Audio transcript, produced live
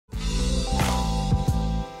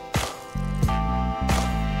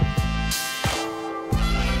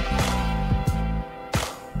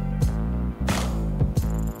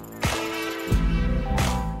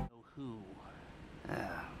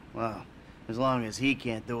As long as he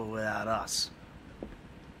can't do it without us.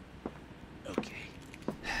 Okay.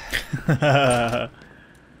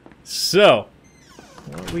 So,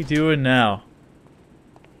 what are we doing now?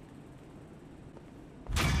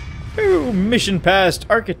 Ooh, mission passed.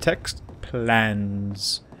 Architect's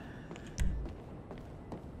plans.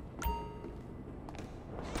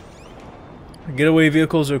 Getaway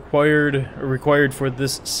vehicles are required for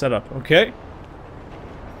this setup. Okay.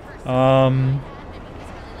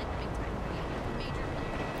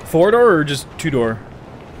 Four-door or just two-door?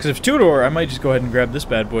 Because if two-door, I might just go ahead and grab this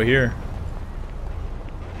bad boy here.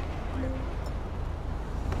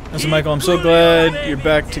 Listen, Michael, I'm so glad you're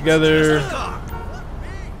back together.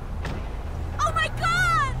 Oh my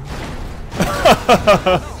god!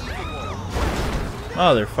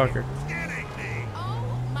 Motherfucker.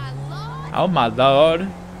 Oh my lord.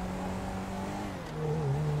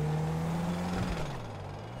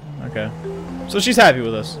 Okay. So she's happy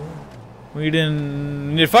with us. We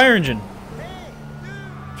need a fire engine.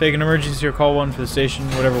 Take an emergency or call one for the station,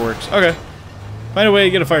 whatever works. Okay. Find a way to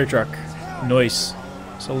get a fire truck. Nice.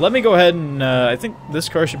 So let me go ahead and I think this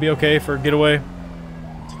car should be okay for a getaway.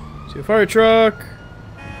 See a fire truck.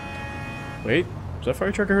 Wait, is that a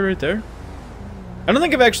fire truck I heard right there? I don't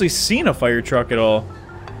think I've actually seen a fire truck at all.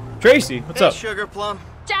 Tracey, what's up? Sugar Plum.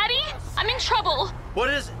 Daddy, I'm in trouble. What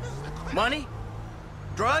is it? Money?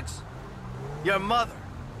 Drugs? Your mother.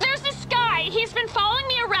 There's this guy. He's been following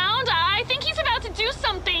me around. I think he's about to do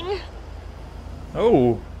something.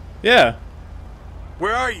 Oh, yeah.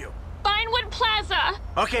 Where are you? Vinewood Plaza.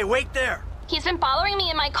 Okay, wait there. He's been following me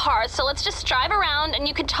in my car, so let's just drive around and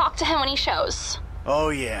you can talk to him when he shows. Oh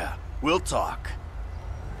yeah, we'll talk.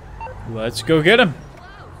 Let's go get him.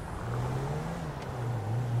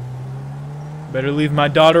 Better leave my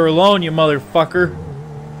daughter alone, you motherfucker.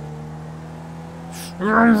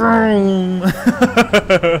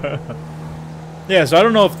 Yeah, so I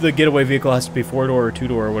don't know if the getaway vehicle has to be four-door or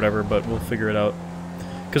two-door or whatever, but we'll figure it out.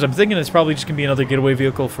 Because I'm thinking it's probably just going to be another getaway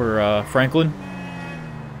vehicle for Franklin.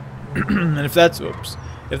 And if that's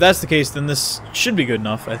the case, then this should be good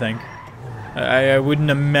enough, I think. I wouldn't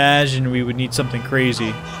imagine we would need something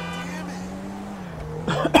crazy.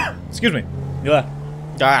 Excuse me. Yeah.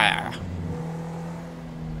 Ah.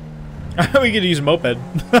 We could use a moped.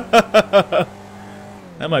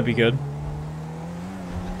 That might be good.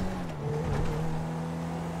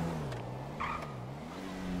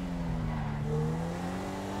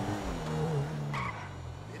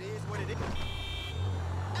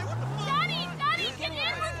 Daddy, get in,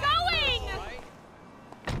 we're going!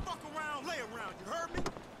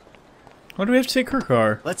 Why do we have to take her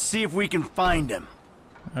car? Let's see if we can find him.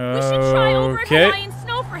 We should try over at Okay. Hawaiian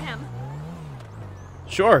Snow for him.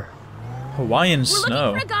 Sure. Hawaiian We're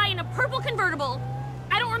snow. looking for a guy in a purple convertible.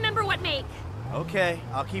 I don't remember what make. Okay,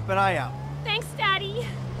 I'll keep an eye out. Thanks, Daddy.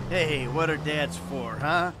 Hey, what are dads for,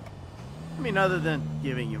 huh? I mean, other than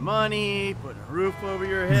giving you money, putting a roof over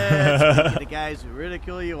your head, speaking to the guys who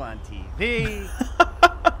ridicule you on TV.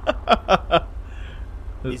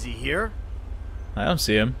 Is he here? I don't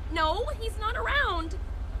see him. No, he's not around.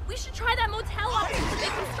 We should try that motel up.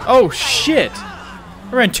 Oh shit! I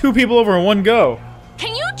ran two people over in one go.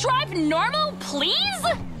 Can you drive normal, please?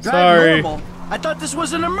 Sorry. Drive normal? I thought this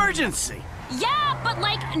was an emergency. Yeah, but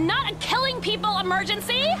like not a killing people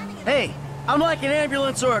emergency. Hey, I'm like an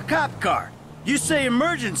ambulance or a cop car. You say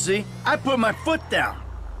emergency, I put my foot down.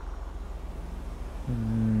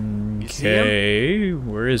 You see him? Okay,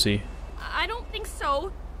 where is he? I don't think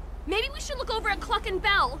so. Maybe we should look over at Cluck and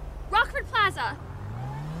Bell, Rockford Plaza.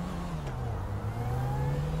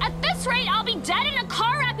 At this rate, I'll be dead in a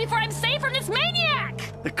car wreck before I'm safe from this maniac!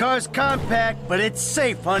 The car's compact, but it's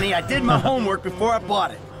safe, honey. I did my homework before I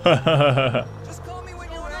bought it. Just call me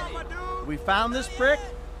when you're ready. We found this prick?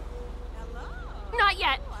 Not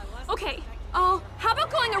yet. Okay. Oh, how about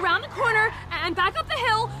going around the corner and back up the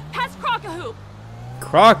hill past Crockahoop?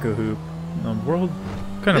 Crockahoop? In the world?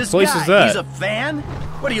 What kind of This place guy, is that? he's a fan?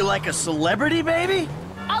 What are you, like a celebrity, baby?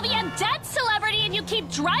 I'll be a dead celebrity if you keep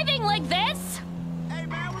driving like this.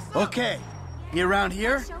 Okay. He around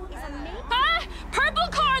here? Ah! Purple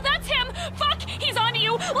car, that's him! Fuck, he's on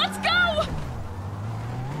you! Let's go!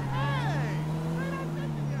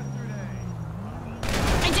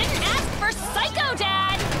 I didn't ask for Psycho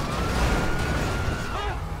Dad!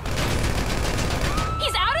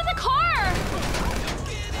 He's out of the car!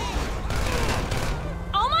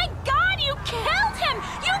 Oh my god, you killed him!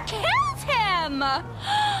 You killed him!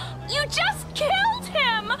 You just killed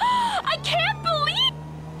him! I can't believe...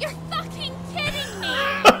 You're fucking kidding me!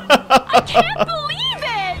 I can't believe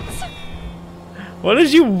it! What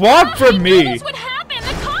did you want from I knew me? this would happen!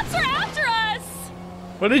 The cops are after us!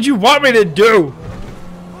 What did you want me to do?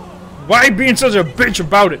 Why being such a bitch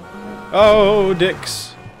about it? Oh,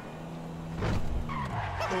 dicks.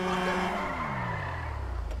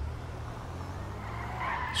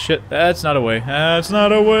 Shit, that's not a way. That's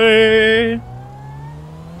not a way.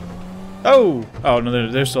 Oh! Oh,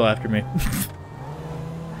 no, they're still after me.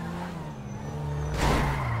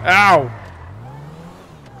 Ow!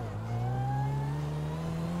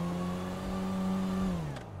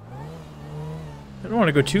 I don't want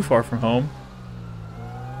to go too far from home.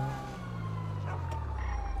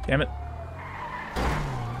 Damn it.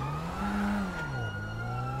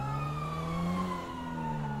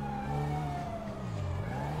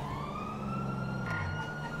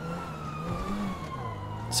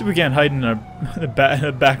 Let's see if we can't hide in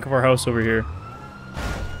the back of our house over here.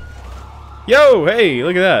 Yo, hey,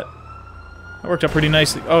 look at that. That worked out pretty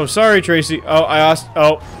nicely. Oh, sorry, Tracy. Oh,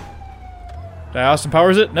 oh. Did I Austin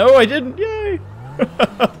Powers it? No, I didn't. Yay.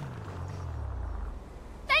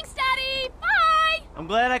 Thanks, Daddy. Bye. I'm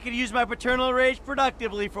glad I could use my paternal rage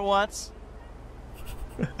productively for once.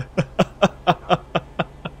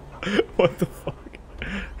 What the fuck?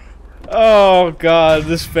 Oh, God.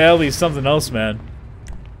 This family is something else, man.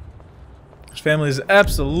 This family is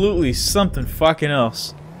absolutely something fucking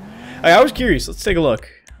else. I was curious. Let's take a look.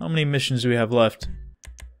 How many missions do we have left?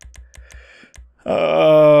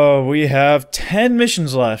 We have 10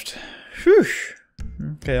 missions left. Whew.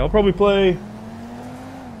 Okay, I'll probably play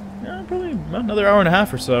probably another hour and a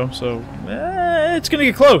half or so. So, it's gonna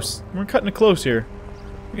get close. We're cutting it close here.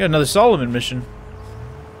 We got another Solomon mission.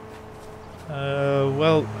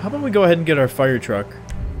 Well, how about we go ahead and get our fire truck?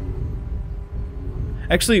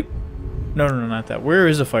 Actually, no, not that. Where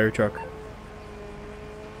is a fire truck?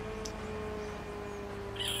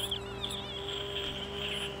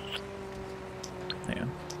 Hang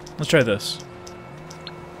on. Let's try this.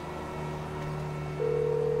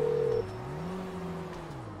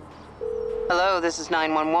 Hello, this is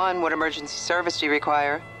 911. What emergency service do you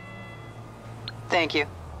require? Thank you.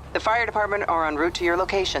 The fire department are en route to your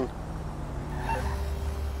location.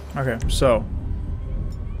 Okay, so.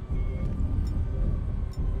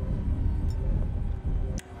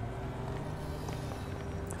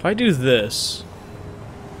 If I do this,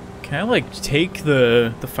 can I, like, take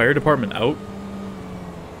the fire department out?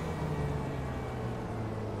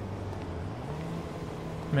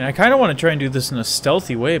 I mean, I kind of want to try and do this in a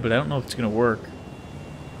stealthy way, but I don't know if it's going to work.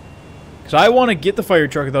 Because I want to get the fire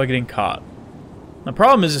truck without getting caught. The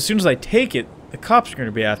problem is, as soon as I take it, the cops are going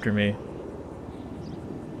to be after me.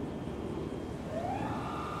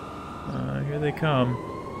 Here they come.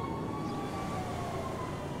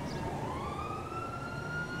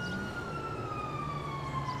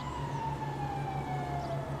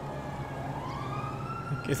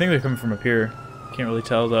 I think they're coming from up here. Can't really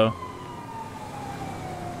tell, though.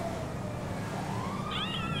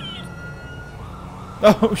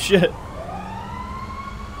 Oh, shit.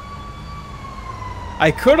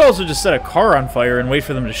 I could also just set a car on fire and wait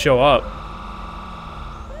for them to show up.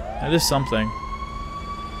 That is something.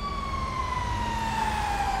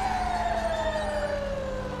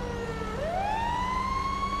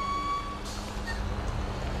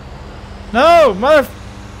 No, mother...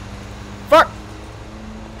 Fuck!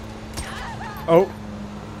 Oh.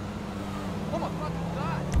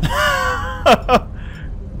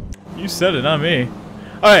 You said it, not me.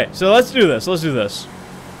 Alright, so let's do this. Let's do this.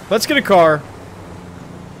 Let's get a car.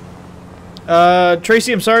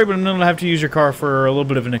 Tracy, I'm sorry, but I'm gonna have to use your car for a little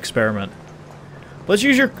bit of an experiment. Let's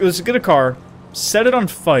get a car, set it on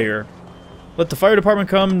fire, let the fire department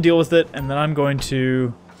come deal with it, and then I'm going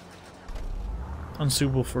to...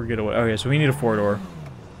 Unsuitable for getaway. Okay, so we need a 4-door.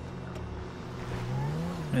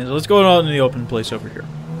 And so let's go out in the open place over here.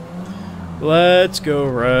 Let's go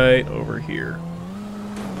right over here.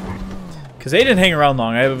 Because they didn't hang around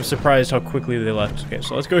long. I was surprised how quickly they left. Okay,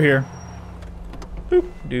 so let's go here. Boop.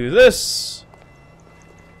 Do this.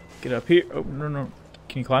 Get up here. Oh, no.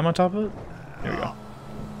 Can you climb on top of it? There we go.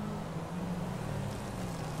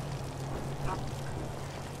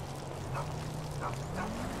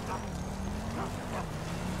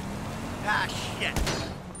 Ah, shit.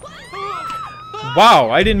 Wow,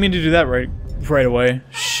 I didn't mean to do that right away.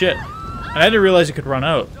 Shit. And I didn't realize it could run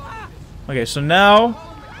out. Okay, so now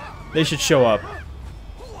they should show up.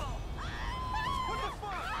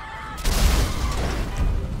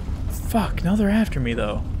 Fuck, now they're after me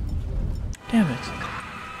though. Damn it.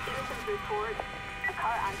 Citizens report a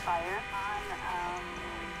car on fire on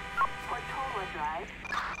Portola Drive.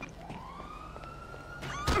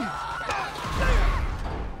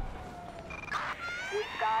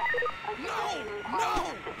 We've got a citizen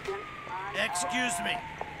requiring assistance on Excuse me.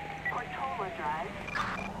 Portola Drive.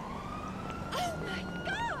 Oh my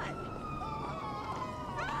god!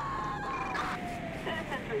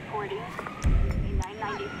 Citizens reporting a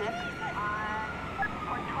 996 on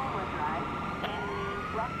Portola Drive in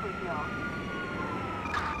Rockford Hill.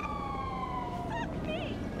 Fuck me!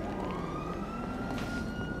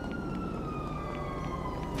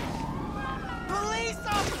 Police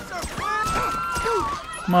officer!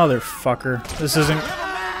 Motherfucker. This isn't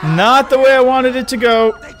not the way I wanted it to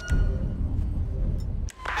go.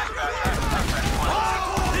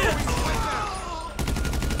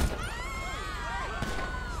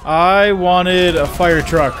 I wanted a fire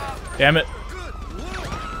truck. Damn it.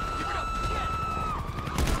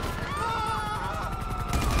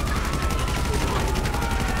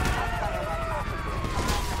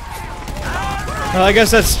 Well, I guess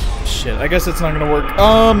that's... shit, I guess that's not gonna work.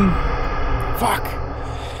 Fuck.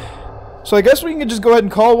 So I guess we can just go ahead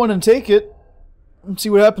and call one and take it. And see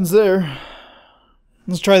what happens there.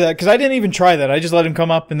 Let's try that, because I didn't even try that. I just let him come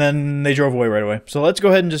up and then they drove away right away. So let's go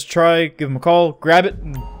ahead and just try, give him a call, grab it,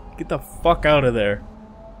 and get the fuck out of there.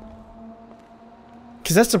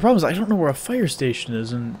 Because that's the problem, is I don't know where a fire station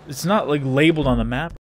is, and it's not like labeled on the map.